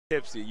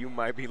tipsy, you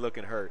might be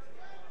looking hurt.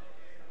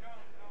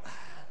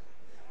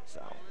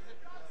 So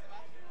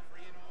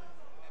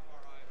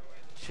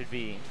should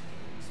be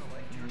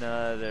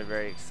another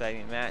very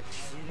exciting match.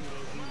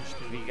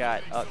 We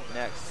got up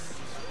next,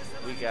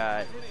 we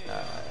got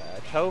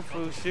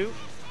Tofusoup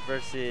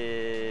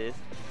versus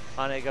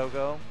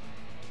Haregogo.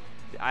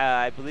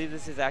 I believe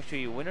this is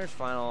actually winner's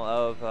final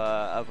of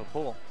a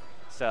pool.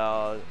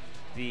 So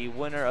the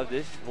winner of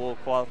this will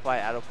qualify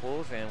out of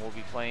pools and will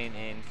be playing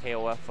in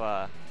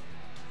KOF.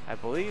 I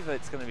believe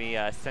it's going to be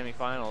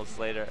semifinals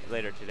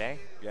later today.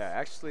 Yeah,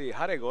 actually,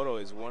 Haregogo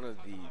is one of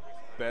the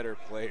better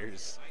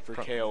players for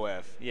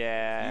KOF.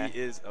 Yeah. He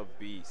is a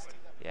beast.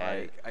 Yeah.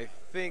 Like, I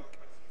think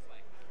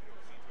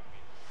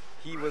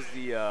he was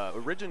the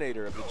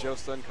originator of the Joe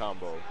Stun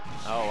combo.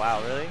 Oh,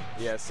 wow, really?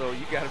 Yeah, so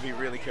you got to be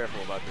really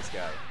careful about this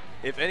guy.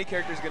 If any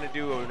character is going to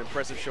do an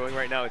impressive showing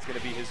right now, it's going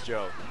to be his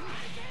Joe.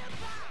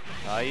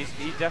 He's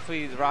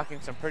definitely rocking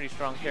some pretty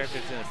strong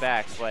characters in the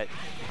back, but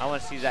I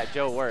want to see that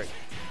Joe work.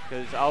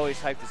 Because it's always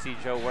hyped to see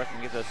Joe work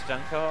and get those stun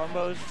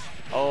combos.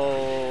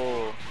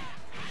 Oh.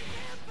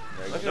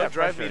 There's no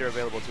drive meter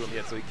available to him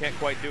yet, so he can't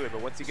quite do it.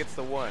 But once he gets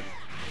the one,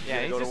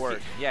 yeah, he's going to go to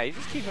work. Yeah, he's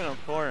just keeping him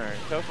corner.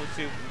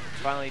 Tofusoup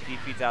finally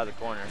DPs out of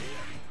the corner.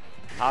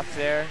 Hops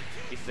there.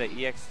 He's the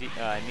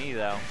EXD knee,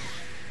 though.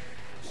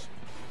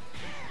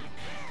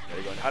 There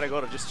you go. And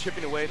Haregogo just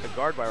chipping away at the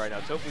guard bar right now.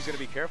 Tofu's going to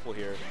be careful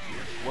here.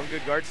 One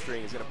good guard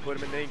string is going to put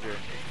him in danger.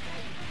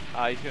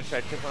 He's going to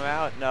try to tip him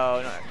out.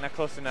 No, not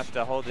close enough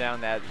to hold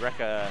down that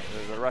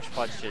the rush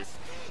punches.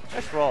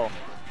 Nice roll.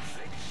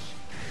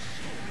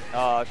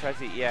 Oh, tries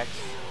the EX.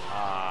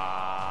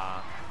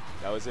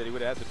 That was it. He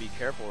would have had to be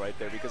careful right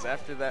there because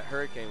after that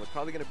Hurricane was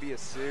probably going to be a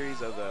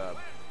series of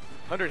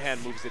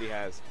 100-hand moves that he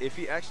has. If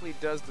he actually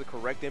does the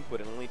correct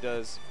input and only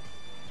does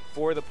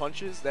 4 of the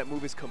punches, that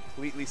move is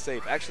completely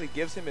safe. Actually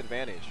gives him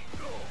advantage.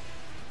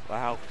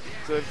 Wow.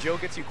 So if Joe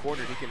gets you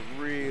cornered, he can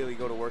really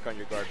go to work on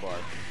your guard bar.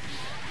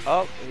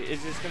 Oh,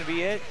 is this going to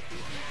be it?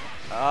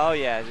 Oh,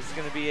 yeah, this is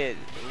going to be it.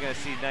 We're going to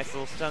see a nice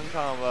little stun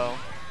combo.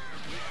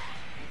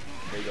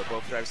 There you go,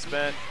 both drives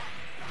spent.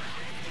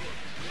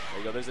 There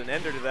you go, there's an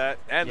ender to that.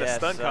 And the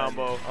stun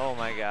combo. Oh,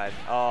 my God.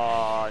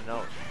 Oh,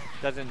 no.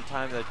 Doesn't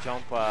time the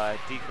jump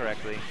D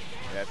correctly.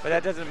 Yeah, but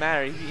that doesn't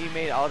matter. He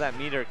made all that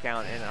meter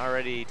count, and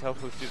already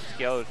Tofusoup's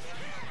skills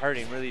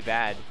hurting really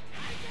bad.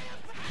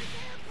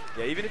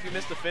 Yeah, even if you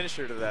missed the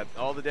finisher to that,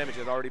 all the damage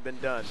had already been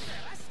done.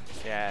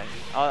 Yeah,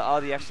 all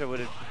the extra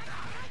would have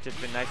just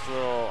been nice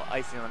little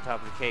icing on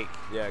top of the cake.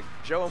 Yeah,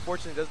 Joe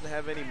unfortunately doesn't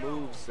have any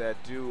moves that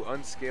do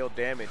unscaled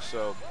damage,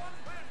 so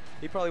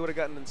he probably would have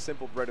gotten the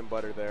simple bread and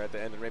butter there at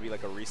the end, and maybe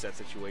like a reset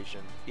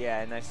situation.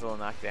 Yeah, a nice little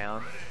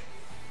knockdown.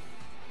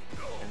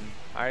 And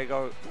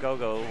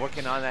Haregogo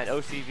working on that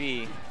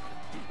OCV,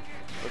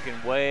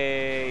 looking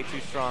way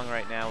too strong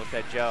right now with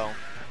that Joe.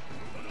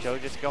 Joe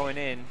just going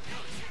in.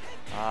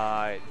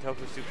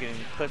 Tofusoup getting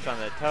clipped on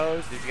the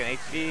toes. He's going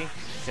to HD.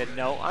 Said,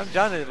 no, I'm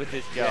done with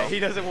this Joe. Yeah, he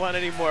doesn't want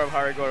any more of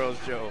Haregogo's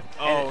Joe.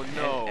 Oh,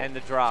 no. And the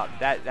drop.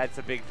 That's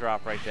a big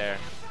drop right there.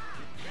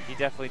 He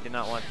definitely did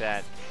not want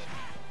that.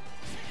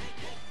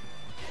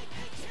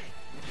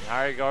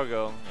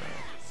 Haregogo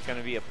is going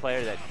to be a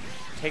player that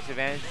takes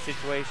advantage of the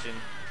situation.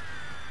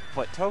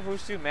 But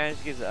Tofusoup managed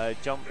to get a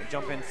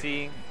jump in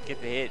C,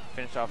 get the hit,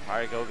 finish off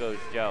Haregogo's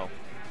Joe.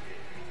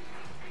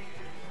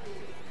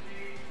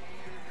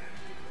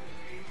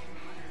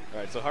 All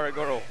right, so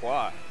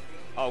Haregogo-HWA.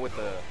 Oh, with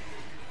the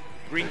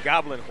Green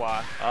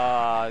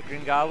Goblin-HWA.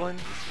 Green Goblin.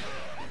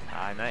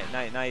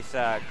 Nice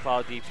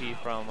claw DP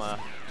from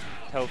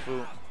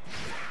Tofu.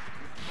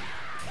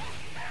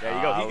 There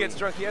you go. He gets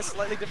drunk. He has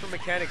slightly different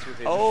mechanics with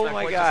his. Oh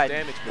my God!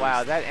 Wow,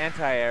 boost. that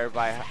anti-air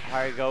by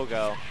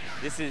Haregogo.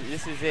 This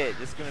is it.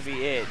 This is gonna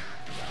be it.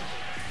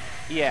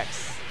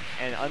 EX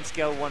and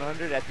unscaled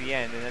 100 at the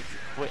end, and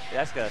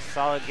that's got a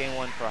solid game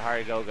 1 for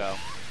Haregogo.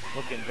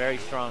 Looking very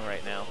strong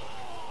right now.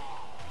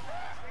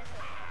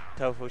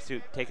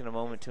 Tofusoup taking a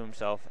moment to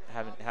himself,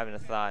 having a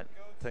thought,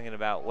 thinking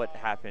about what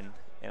happened,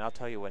 and I'll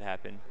tell you what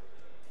happened.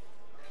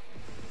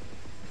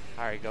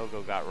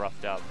 Haregogo got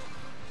roughed up.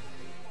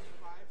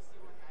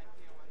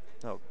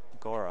 Oh,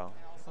 Goro.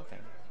 Okay.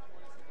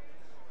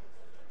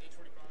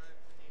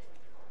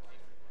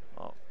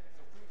 Oh,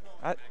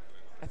 I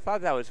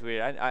thought that was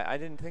weird. I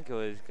didn't think it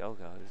was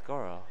Gogo. It was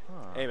Goro.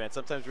 Huh. Hey man,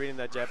 sometimes reading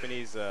that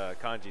Japanese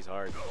kanji's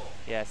hard.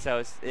 Yeah, so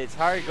it's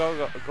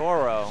Haregogo.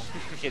 Goro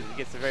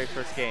gets the very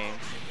first game.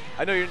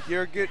 I know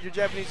you're good. Your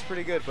Japanese is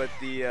pretty good, but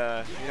the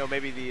you know,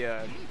 maybe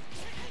the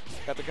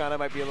katakana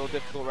might be a little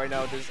difficult right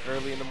now, just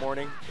early in the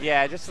morning.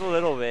 Yeah, just a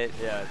little bit.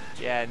 Yeah.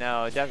 Yeah,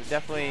 no,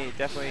 definitely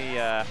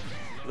a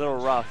little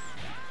rough.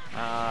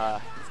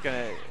 It's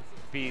gonna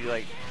be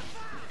like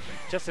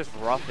just as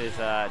rough as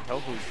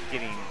Tofu's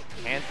getting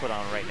hands put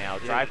on right now.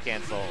 Drive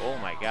cancel. Oh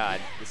my God.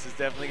 This is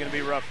definitely gonna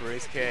be rough for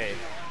Ace K.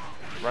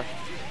 Rough.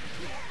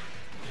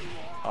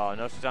 Oh,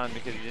 no stun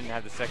because he didn't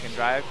have the second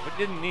drive, but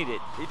didn't need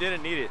it. He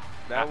didn't need it.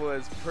 That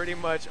was pretty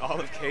much all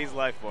of K's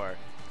life bar.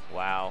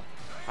 Wow.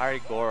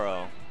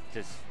 Haregogo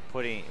just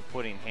putting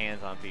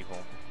hands on people.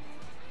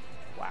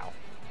 Wow.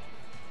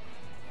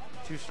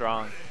 too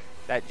strong.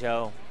 That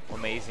Joe,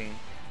 amazing.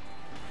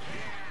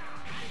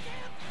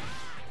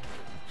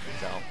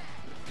 So,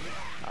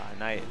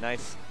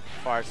 nice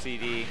far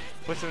CD.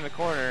 Puts him in the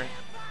corner.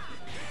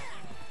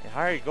 And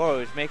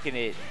Haregogo is making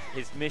it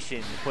his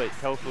mission to put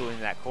Tofu in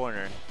that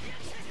corner.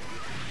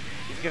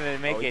 He's going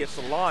to make it. He gets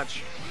the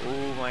launch.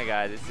 Oh my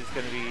god, this is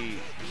going to be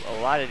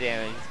a lot of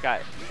damage. He's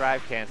got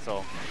drive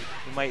cancel.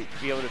 He might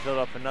be able to build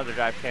up another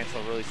drive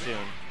cancel really soon.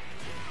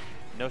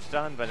 No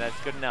stun, but that's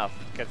good enough,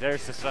 because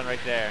there's the stun right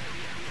there.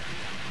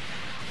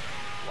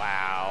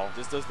 Wow.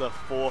 Just does the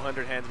full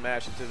 100 hands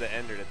mash into the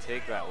ender to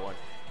take that one.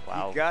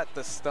 Wow. He got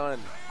the stun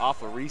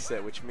off a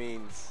reset, which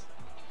means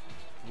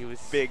he was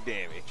big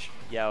damage.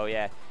 Yo,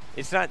 yeah.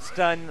 It's not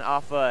stun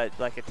off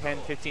like a 10,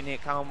 15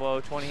 hit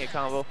combo, 20 hit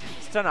combo.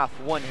 Stun off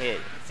one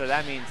hit. So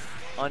that means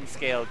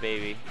unscaled,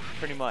 baby.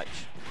 Pretty much.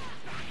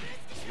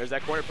 There's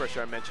that corner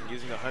pressure I mentioned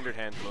using the 100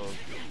 hands move.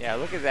 Yeah,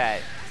 look at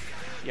that.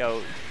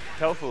 Yo,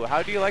 Tofu,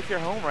 how do you like your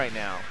home right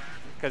now?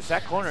 Because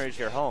that corner is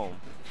your home.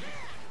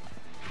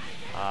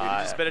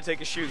 You just better take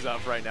his shoes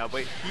off right now.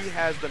 But he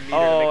has the meter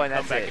to make a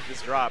comeback if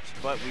this drops.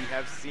 But we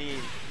have seen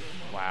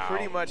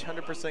pretty much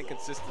 100%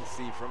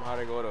 consistency from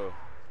Haregogo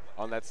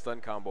on that stun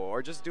combo,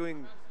 or just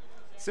doing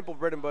simple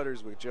bread and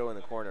butters with Joe in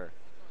the corner.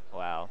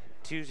 Wow,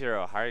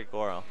 2-0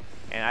 Haregogo.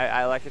 And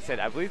I like I said,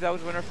 I believe that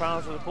was winner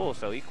finals of the pool,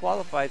 so he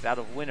qualifies out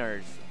of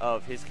winners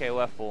of his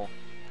KOF pool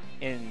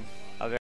in